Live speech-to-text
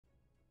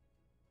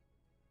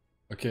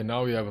Okay,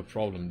 now we have a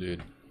problem,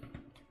 dude.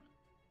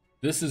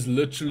 This is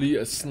literally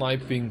a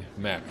sniping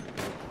map.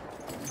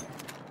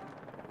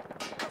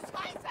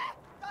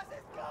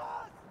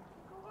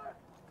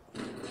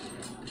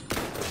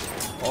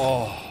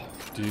 Oh,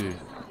 dude.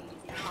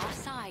 Our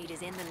side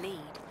is in the lead.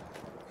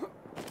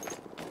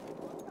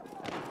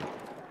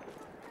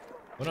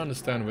 I don't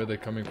understand where they're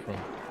coming from.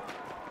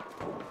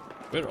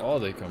 Where are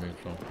they coming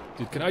from?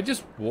 Dude, can I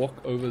just walk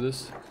over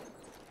this?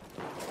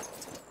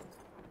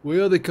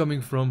 Where are they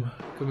coming from?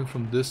 Coming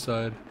from this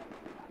side.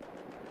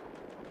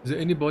 Is there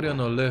anybody on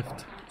our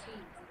left?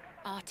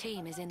 Our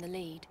team is in the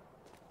lead.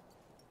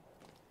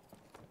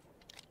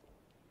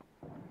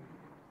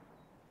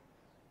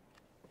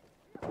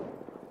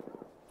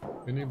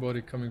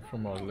 Anybody coming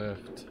from our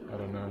left? I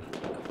don't know.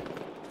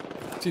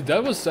 See,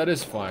 that was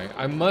satisfying,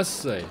 I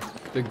must say.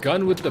 The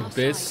gun with the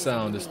best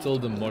sound is still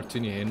the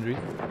Martini Henry.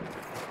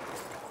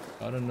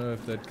 I don't know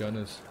if that gun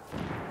is...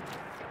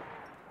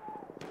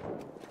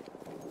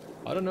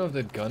 I don't know if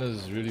that gun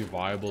is really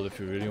viable if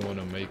you really want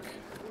to make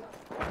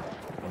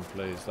one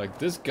plays. Like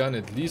this gun,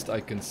 at least I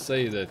can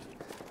say that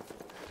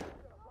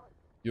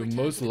you're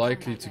most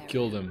likely to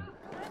kill them.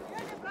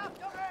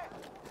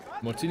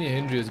 Martini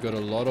Henry has got a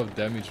lot of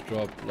damage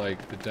drop,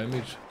 like the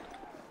damage...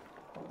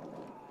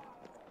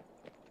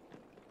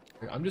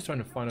 I'm just trying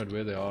to find out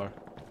where they are.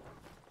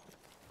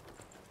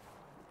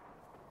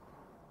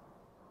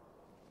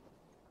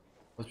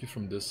 Must be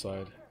from this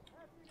side.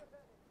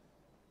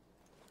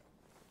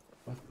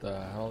 What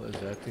the hell is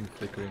that thing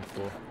flickering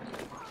for?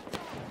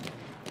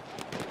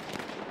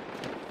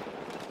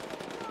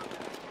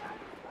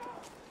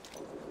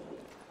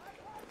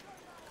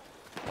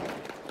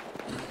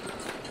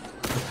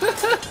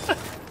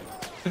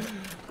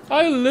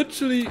 I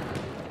literally...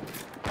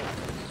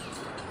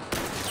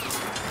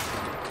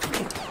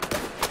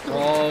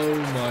 Oh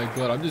my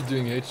god, I'm just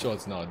doing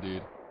headshots now,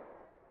 dude.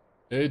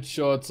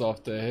 Headshots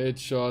after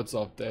headshots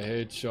after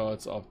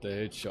headshots after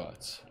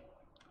headshots.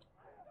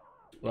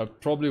 But I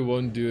probably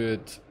won't do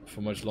it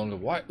for much longer.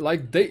 Why?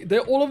 Like, they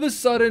all of a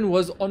sudden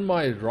was on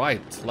my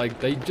right. Like,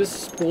 they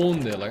just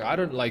spawned there. Like, I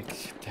don't,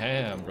 like,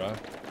 damn, bro.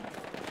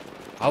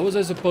 How was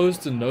I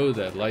supposed to know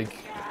that? Like,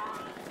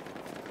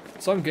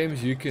 some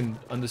games you can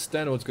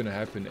understand what's gonna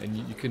happen and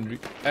you can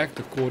react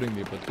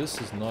accordingly, but this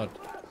is not.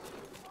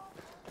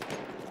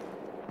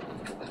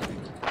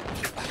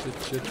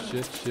 Shit.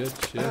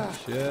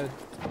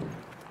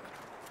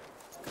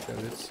 Okay,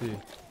 let's see.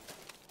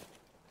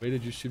 Where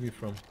did you shoot me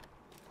from?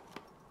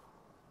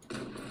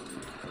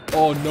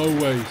 Oh, no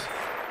ways.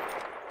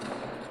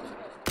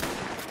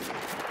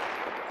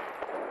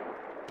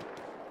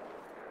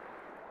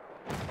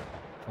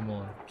 Come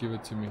on, give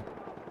it to me.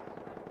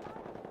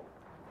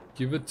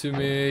 Give it to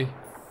me.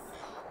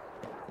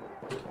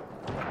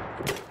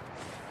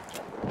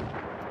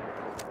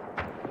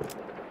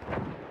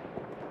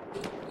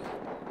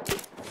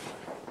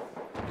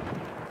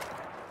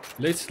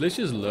 Let's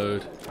just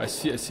load. I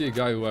see a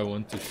guy who I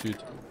want to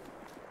shoot.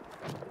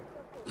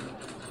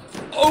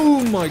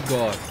 Oh my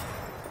god.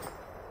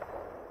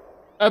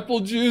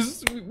 Apple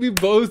juice. We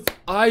both.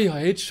 I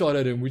headshot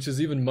at him, which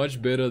is even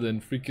much better than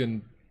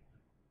freaking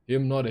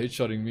him not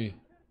headshotting me.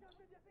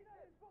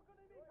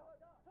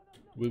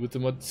 With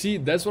the see,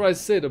 that's what I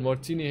said. A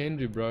Martini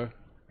Henry, bro.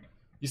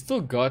 He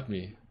still got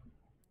me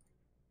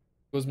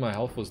because my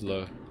health was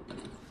low.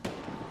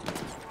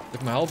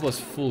 If my health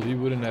was full, he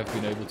wouldn't have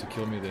been able to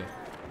kill me there.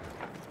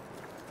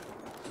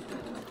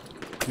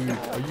 Dude,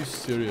 are you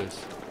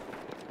serious?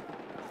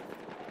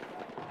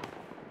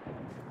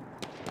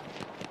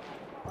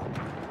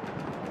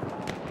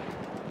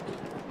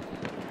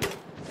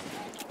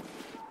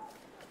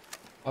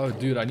 Oh,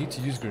 dude, I need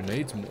to use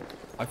grenades more.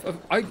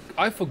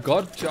 I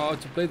forgot how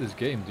to play this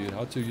game, dude.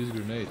 How to use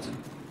grenades.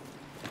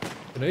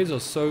 Grenades are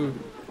so...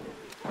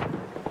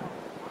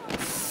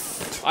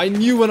 I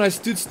knew when I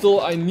stood still.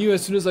 I knew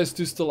as soon as I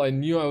stood still, I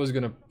knew I was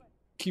gonna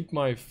keep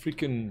my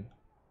freaking...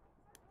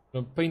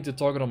 paint a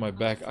target on my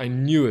back. I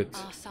knew it.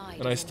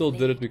 And I still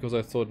did it because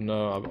I thought,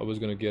 no, I was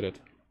gonna get it.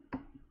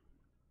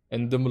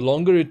 And the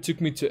longer it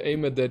took me to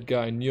aim at that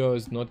guy, I knew I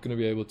was not gonna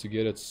be able to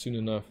get it soon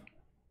enough.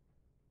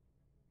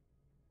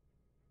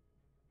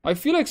 I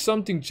feel like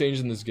something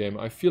changed in this game.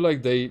 I feel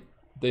like they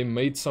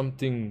made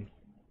something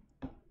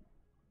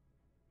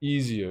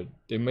easier.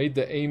 They made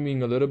the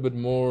aiming a little bit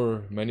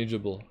more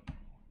manageable.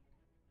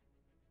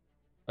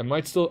 I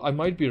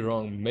might be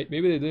wrong.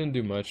 Maybe they didn't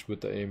do much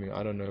with the aiming.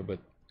 I don't know, but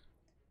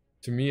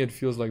to me it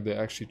feels like they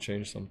actually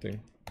changed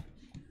something.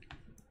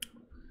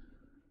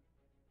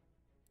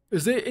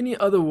 Is there any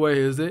other way?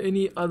 Is there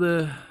any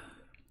other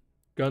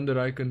gun that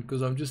I can...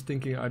 Because I'm just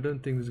thinking, I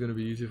don't think it's going to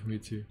be easy for me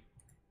to...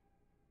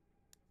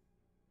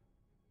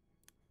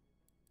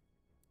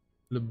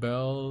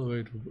 Lebel,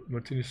 wait,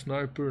 Martini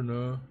Sniper,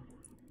 no.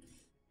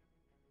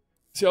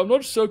 See, I'm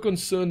not so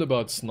concerned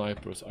about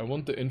snipers. I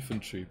want the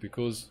infantry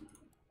because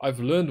I've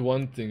learned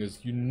one thing is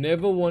you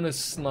never want to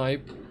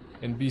snipe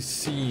and be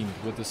seen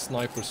with a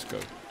sniper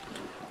scope.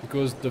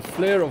 Because the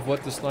flare of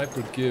what the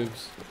sniper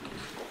gives...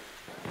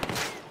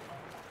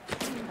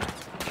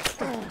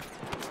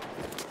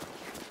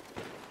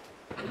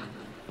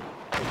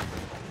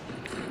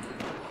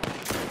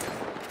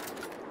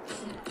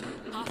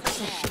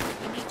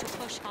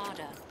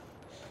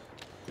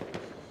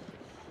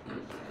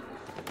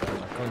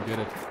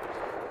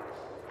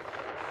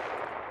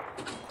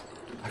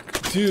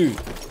 Dude.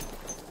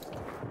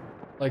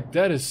 Like,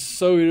 that is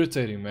so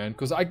irritating, man.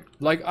 Because I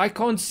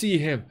can't see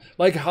him.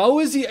 Like, how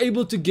is he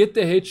able to get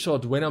the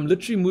headshot when I'm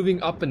literally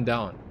moving up and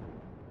down?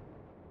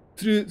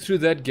 Through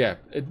that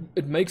gap.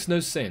 It makes no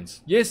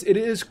sense. Yes, it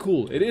is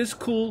cool. It is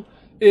cool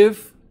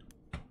if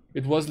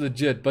it was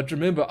legit. But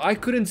remember, I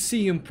couldn't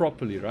see him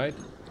properly, right?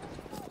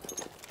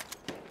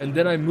 And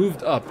then I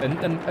moved up.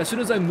 And as soon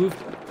as I moved...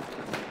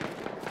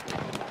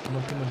 Come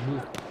on,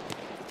 move.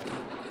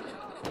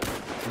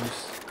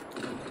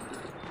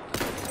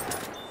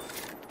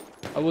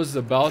 I was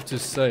about to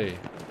say,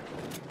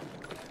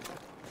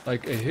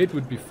 like, a hit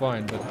would be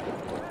fine, but...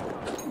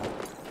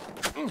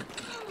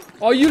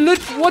 Are you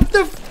what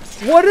the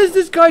what is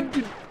this guy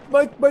do?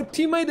 My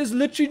teammate is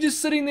literally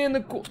just sitting there in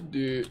the corner.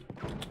 Dude.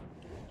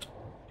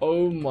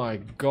 Oh my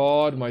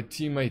god, my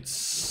teammates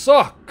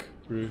suck,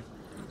 bro.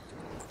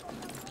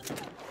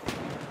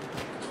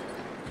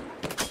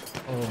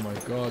 Oh my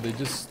god, they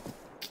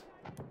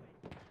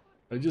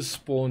just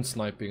spawn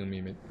sniping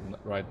me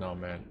right now,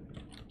 man.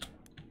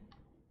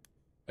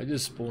 They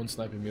just spawn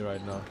sniping me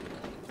right now.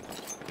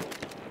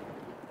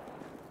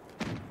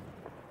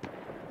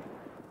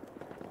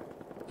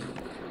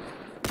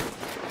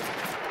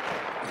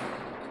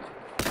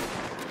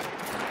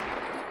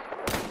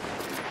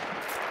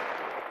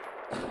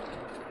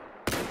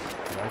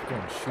 I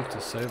can't shoot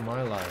to save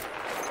my life.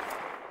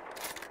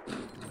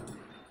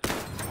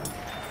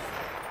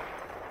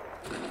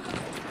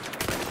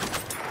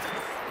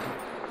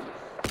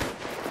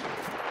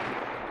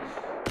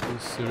 Are you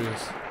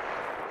serious?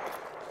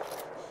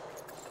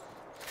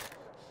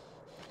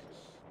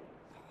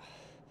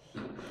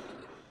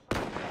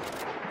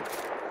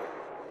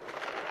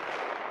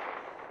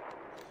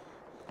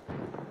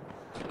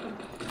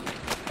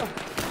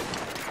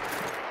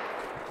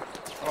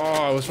 Oh,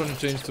 I was trying to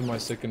change to my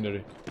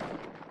secondary.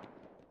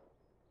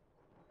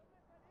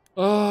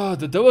 Oh,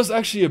 that was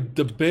actually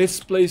the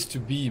best place to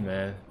be,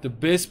 man. The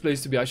best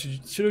place to be. I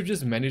should have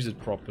just managed it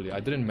properly. I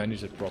didn't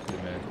manage it properly,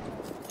 man.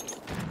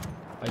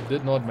 I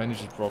did not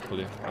manage it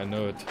properly. I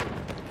know it.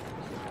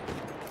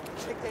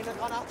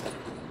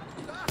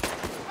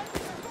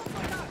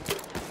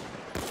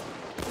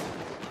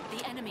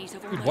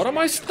 Dude, what am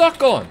I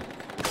stuck on?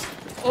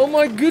 Oh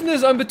my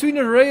goodness, I'm between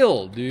a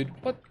rail, dude.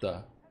 What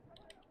the?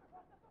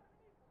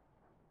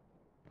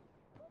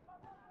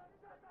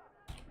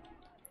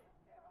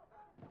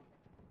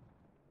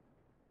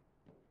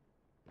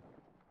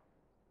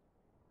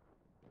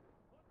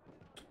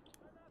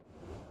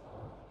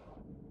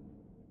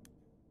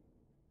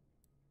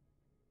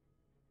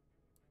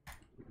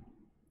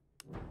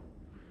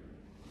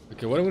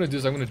 Okay, what I'm gonna do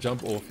is I'm gonna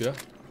jump off here.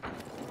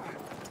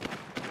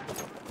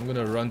 I'm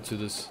gonna run to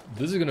this.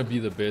 This is gonna be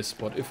the best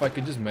spot if I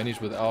can just manage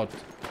without.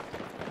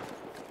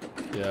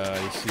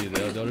 Yeah, you see,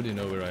 they already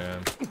know where I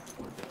am.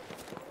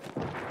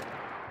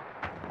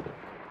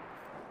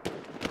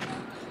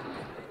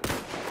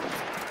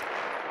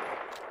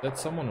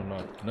 That's someone or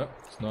not? No,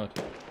 it's not.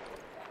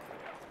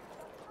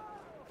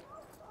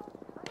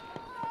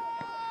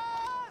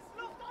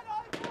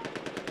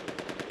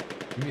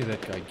 Give me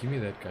that guy, give me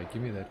that guy,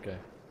 give me that guy.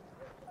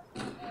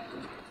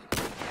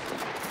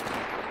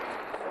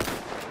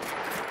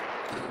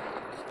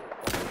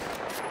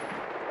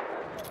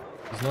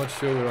 He's not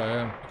sure where I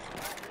am.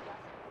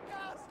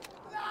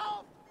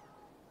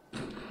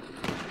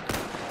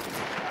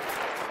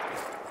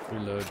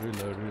 Reload,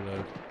 reload,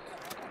 reload.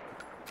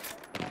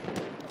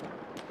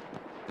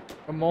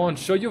 Come on,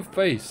 show your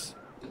face.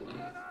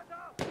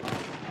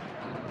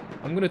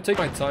 I'm gonna take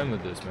my time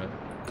with this, man.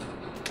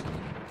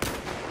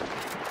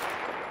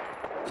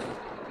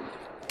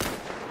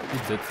 He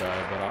did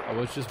die, but I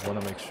was just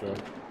wanting to make sure.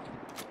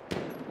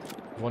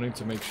 Wanting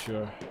to make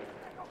sure.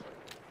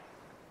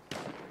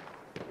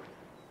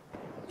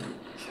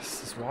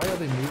 Yes, why are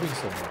they moving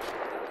so much?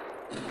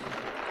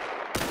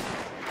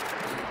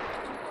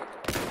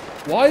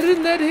 Why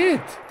didn't that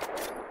hit?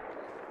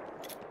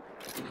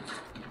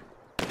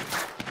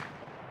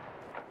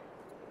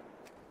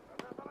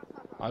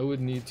 I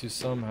would need to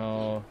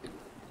somehow...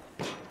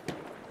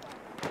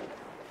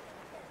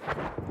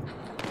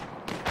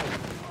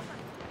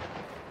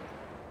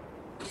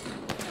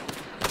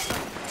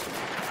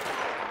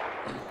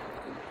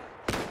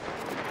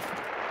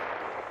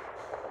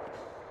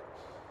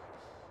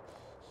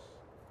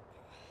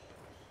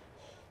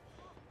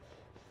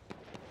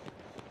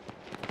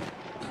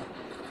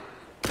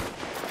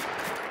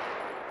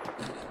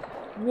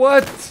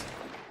 What?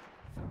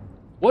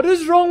 What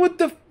is wrong with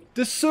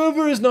the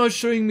server is now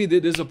showing me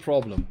that there's a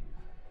problem.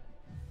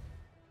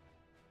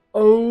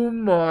 Oh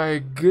my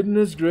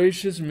goodness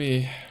gracious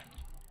me.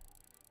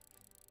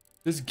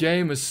 This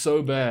game is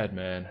so bad,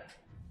 man.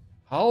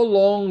 How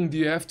long do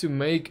you have to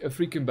make a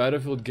freaking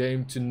Battlefield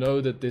game to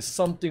know that there's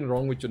something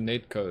wrong with your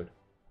netcode?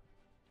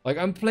 Like,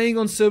 I'm playing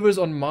on servers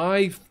on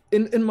my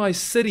in my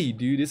city,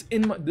 dude. It's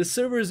in the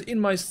server is in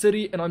my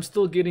city and I'm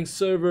still getting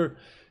server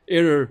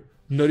error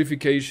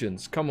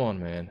notifications. Come on,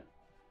 man.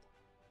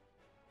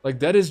 Like,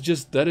 that is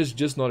just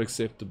not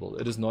acceptable.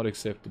 It is not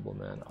acceptable,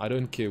 man. I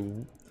don't care.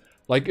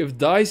 Like, if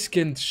DICE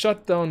can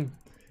shut down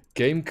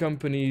game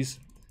companies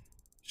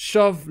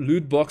shove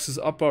loot boxes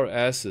up our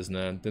asses,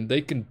 man, then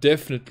they can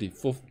definitely,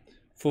 for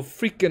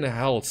freaking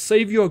hell,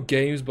 save your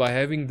games by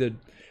having the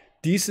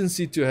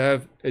decency to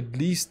have at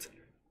least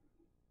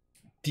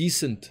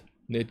decent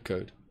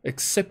netcode,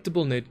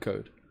 acceptable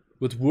netcode,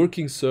 with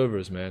working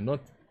servers, man,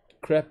 not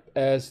crap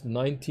ass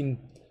 19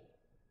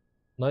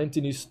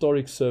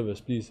 historic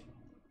servers, please.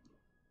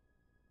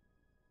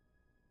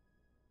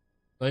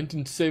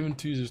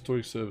 1972's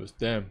historic servers.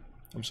 Damn,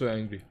 I'm so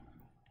angry.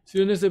 See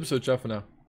you in the next episode. Ciao for now.